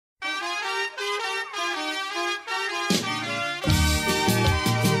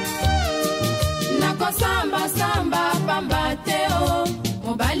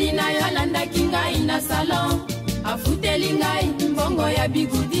salon afuteli ngai mbongo ya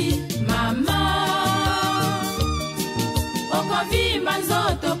bigudi mama okovimba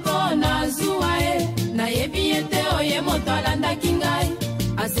nzoto pona zuwa nayebi ete oye moto alandaki ngai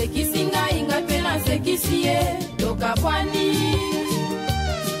asekisi ngai ngai mpe nasekisi ye tokapwani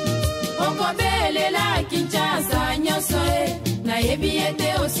okobelela Kinshasa nyonso nayebi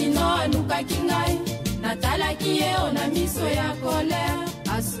ete osino alukaki ngai natalaki ye ona miso ya kolera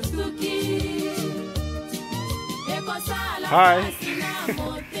asusuki. Hi,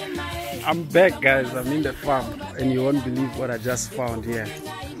 I'm back guys, I'm in the farm and you won't believe what I just found here.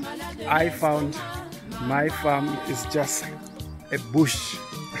 I found my farm is just a bush.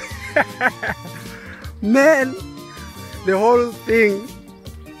 Man, the whole thing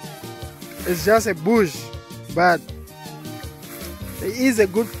is just a bush, but there is a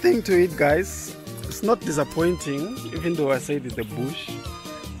good thing to it guys. It's not disappointing even though I said it's a bush.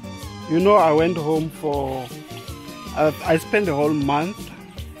 You know, I went home for I spent the whole month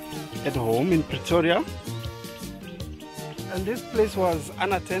at home in Pretoria and this place was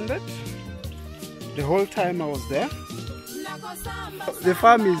unattended the whole time I was there. The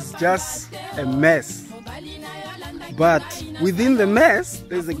farm is just a mess, but within the mess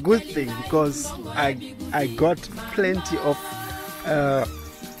there's a good thing because I got plenty of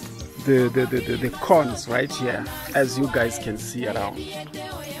the corns right here, as you guys can see around.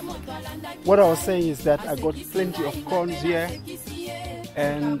 What I was saying is that I got plenty of corns here,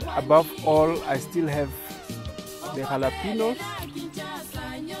 and above all I still have the jalapenos.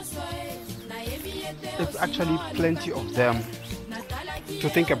 It's actually plenty of them. To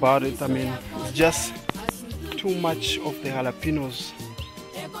think about it, I mean, it's just too much of the jalapenos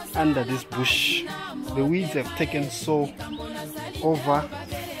under this bush. The weeds have taken so over.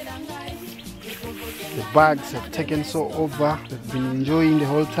 The bugs have taken so over. They've been enjoying the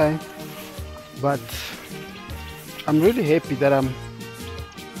whole time. But I'm really happy that I'm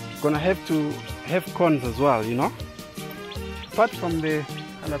gonna have to have corns as well, you know. Apart from the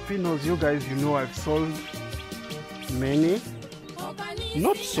jalapenos, you guys, you know, I've sold many.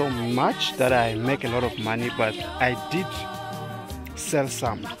 Not so much that I make a lot of money, but I did sell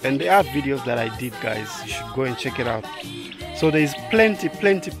some. And there are videos that I did, guys. You should go and check it out. So there is plenty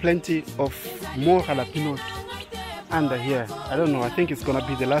of more jalapenos under here. I don't know, I think it's gonna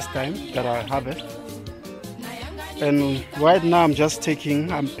be the last time that I have it. And right now I'm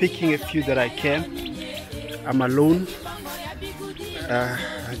picking a few that I can. I'm alone. I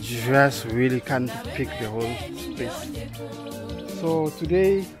just really can't pick the whole space. So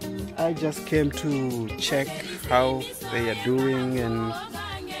today I just came to check how they are doing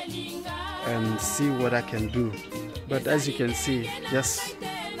and see what I can do. But as you can see,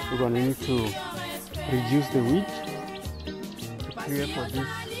 we're gonna need to reduce the weed to clear for this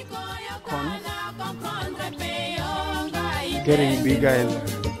corn. Getting bigger and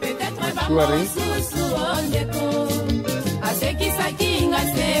maturing.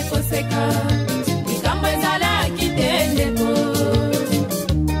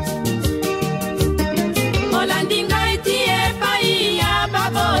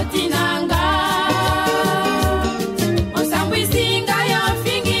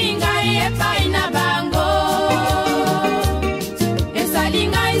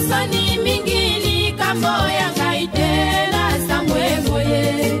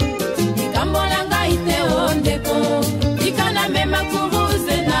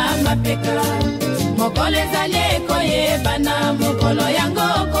 Mokole zaleko yebana mokolo yango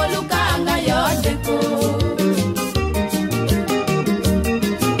kolukanga yodeko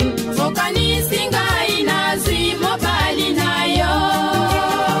Mokani singa inazwi mobali nayo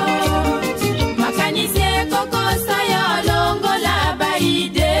Makani seko kosa yo longola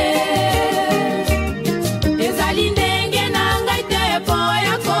baide Ezali ndenge nanga itepo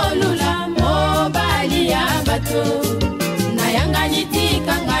ya kolula mobali ya bato Nayanga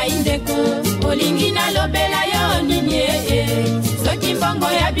nitika ngaindeko Olingina lobela yo ninye Soki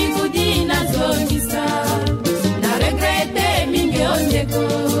mbongo ya bigudi na zongisa Na regrete mingi ondeko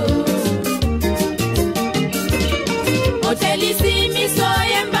Otelisi miso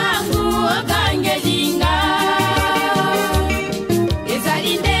yembangu okangelinga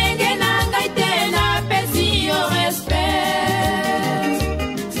Ezali ndenge nanga itena pesi yo respect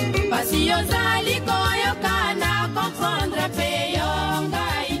Pasi yo zali koyo kana comprendre pe yo nga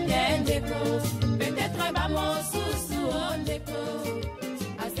itendeko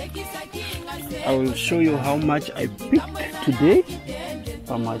I will show you how much I picked today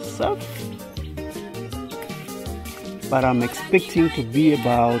for myself, but I'm expecting to be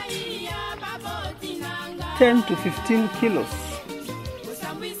about 10 to 15 kilos.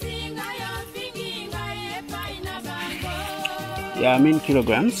 Yeah, I mean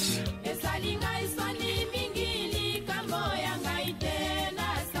kilograms.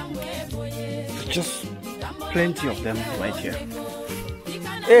 Just plenty of them right here.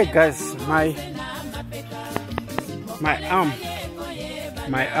 Hey guys, my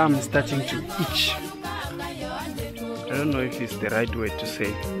arm is starting to itch. I don't know if it's the right way to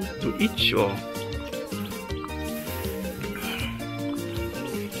say to itch, or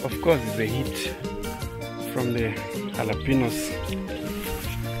of course it's the heat from the jalapenos.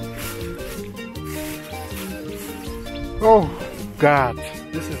 Oh God,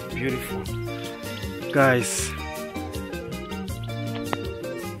 this is beautiful. Guys,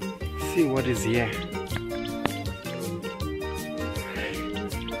 see what is here.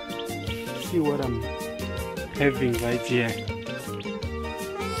 See what I'm having right here.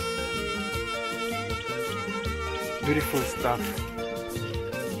 Beautiful stuff.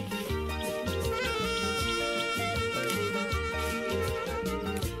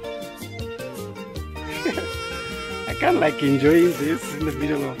 I can't like enjoying this in the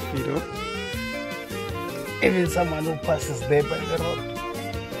middle of, you know, even someone who passes there by the road,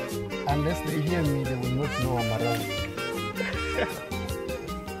 unless they hear me, they will not know I'm around.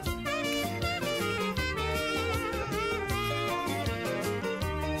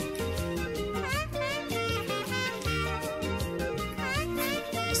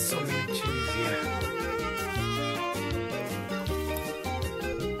 So many trees here.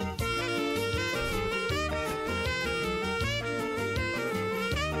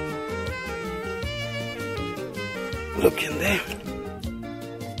 Look in there.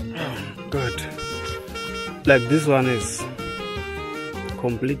 Oh, good. Like this one is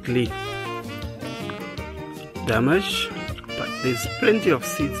completely damaged, but there's plenty of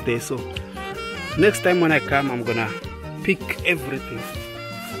seeds there. So next time when I come, I'm gonna pick everything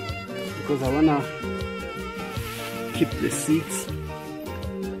because I wanna keep the seeds.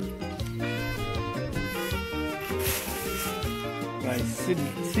 Right,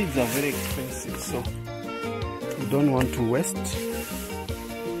 seeds are very expensive, so you don't want to waste.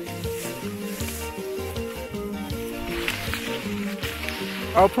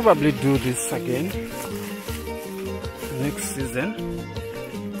 I'll probably do this again next season.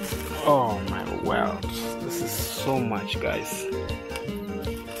 Oh my word, this is so much, guys.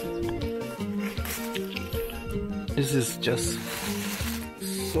 This is just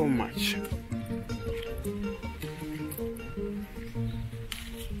so much.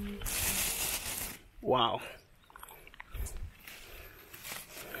 Wow.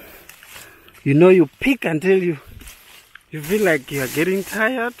 You know, you pick until you feel like you are getting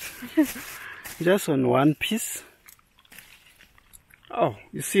tired just on one piece. Oh,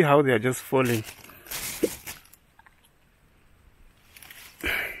 you see how they are just falling.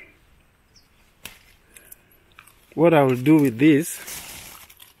 What I will do with this,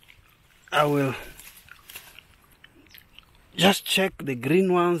 I will just check the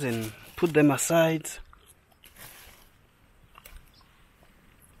green ones and put them aside.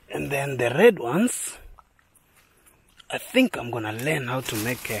 And then the red ones, I think I'm gonna learn how to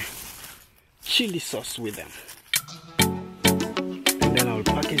make a chili sauce with them. And then I'll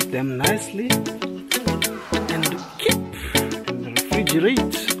package them nicely and keep and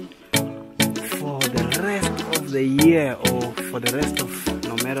refrigerate for the rest of the year, or for the rest of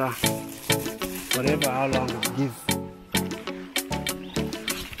no matter whatever how long it gives.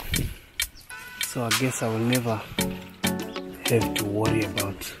 So I guess I will never have to worry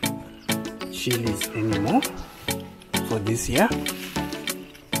about chilies anymore for this year,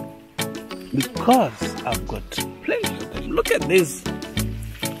 because I've got plenty of them. Look at this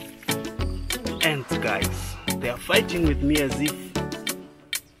ants, guys. They are fighting with me as if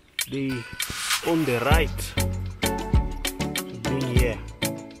they own the right to being here.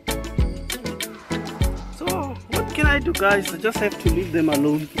 So what can I do, guys? I just have to leave them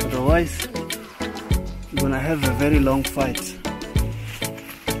alone, otherwise we're gonna have a very long fight.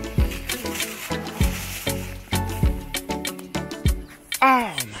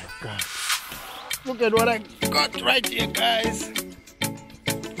 Oh my God, look at what I got right here, guys.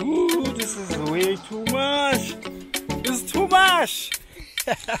 Ooh, this is way too much. This is too much.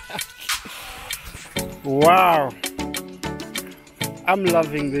 Wow, I'm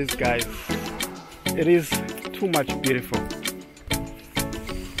loving this, guys. It is too much beautiful.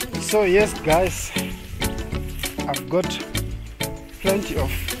 So yes, guys, I've got plenty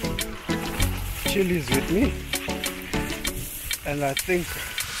of chilies with me, and I think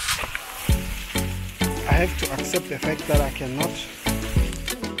I have to accept the fact that I cannot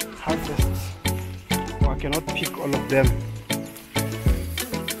harvest, or I cannot pick all of them.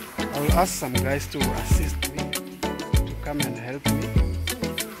 I will ask some guys to assist me to come and help me,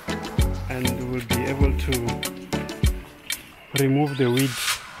 and we'll be able to remove the weed.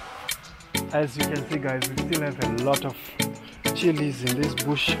 As you can see, guys, we still have a lot of chilies in this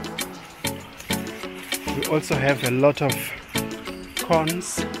bush. We also have a lot of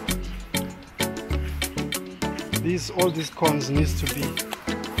corns. All these corns needs to be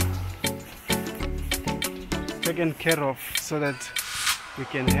taken care of so that we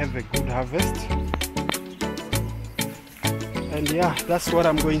can have a good harvest. And yeah, that's what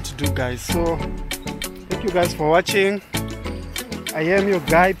I'm going to do, guys. So thank you guys for watching. I am your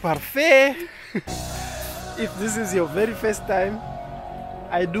guy Parfait. If this is your very first time,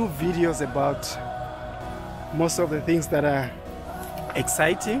 I do videos about most of the things that are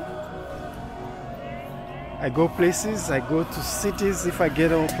exciting. I go places, I go to cities if I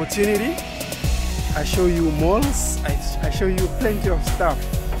get an opportunity. I show you malls, I show you plenty of stuff.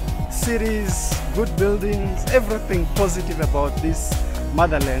 Cities, good buildings, everything positive about this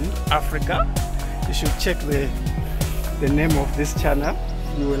motherland, Africa. You should check the name of this channel.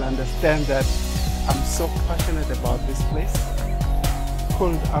 You will understand that I'm so passionate about this place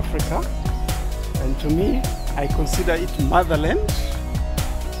called Africa. And to me, I consider it motherland.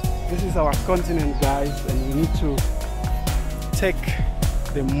 This is our continent, guys, and we need to take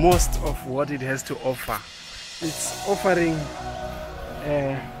the most of what it has to offer. It's offering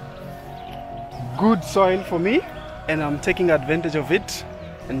good soil for me, and I'm taking advantage of it,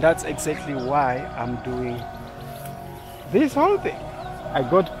 and that's exactly why I'm doing this whole thing. I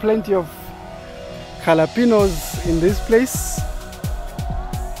got plenty of jalapenos in this place,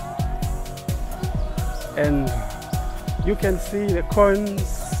 and you can see the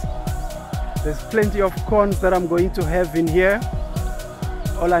corns. There's plenty of corns that I'm going to have in here.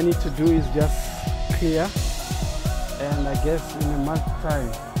 All I need to do is just clear, and I guess in a month's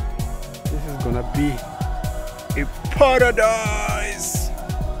time this is gonna be a paradise,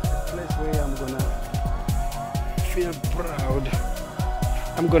 a place where I'm gonna feel proud.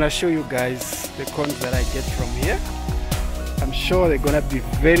 I'm gonna show you guys the corns that I get from here. I'm sure they're gonna be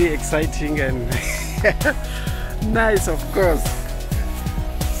very exciting and nice, of course.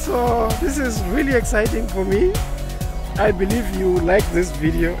 So this is really exciting for me. I believe you like this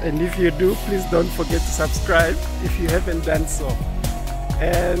video, and if you do, please don't forget to subscribe if you haven't done so.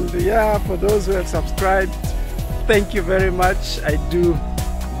 And yeah, for those who have subscribed, thank you very much. I do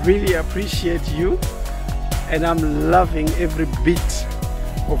really appreciate you, and I'm loving every bit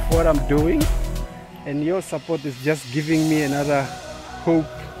of what I'm doing, and your support is just giving me another hope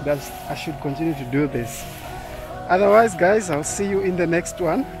that I should continue to do this. Otherwise, guys, I'll see you in the next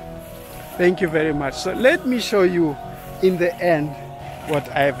one. Thank you very much. So let me show you in the end what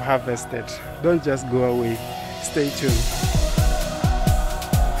I've harvested. Don't just go away. Stay tuned.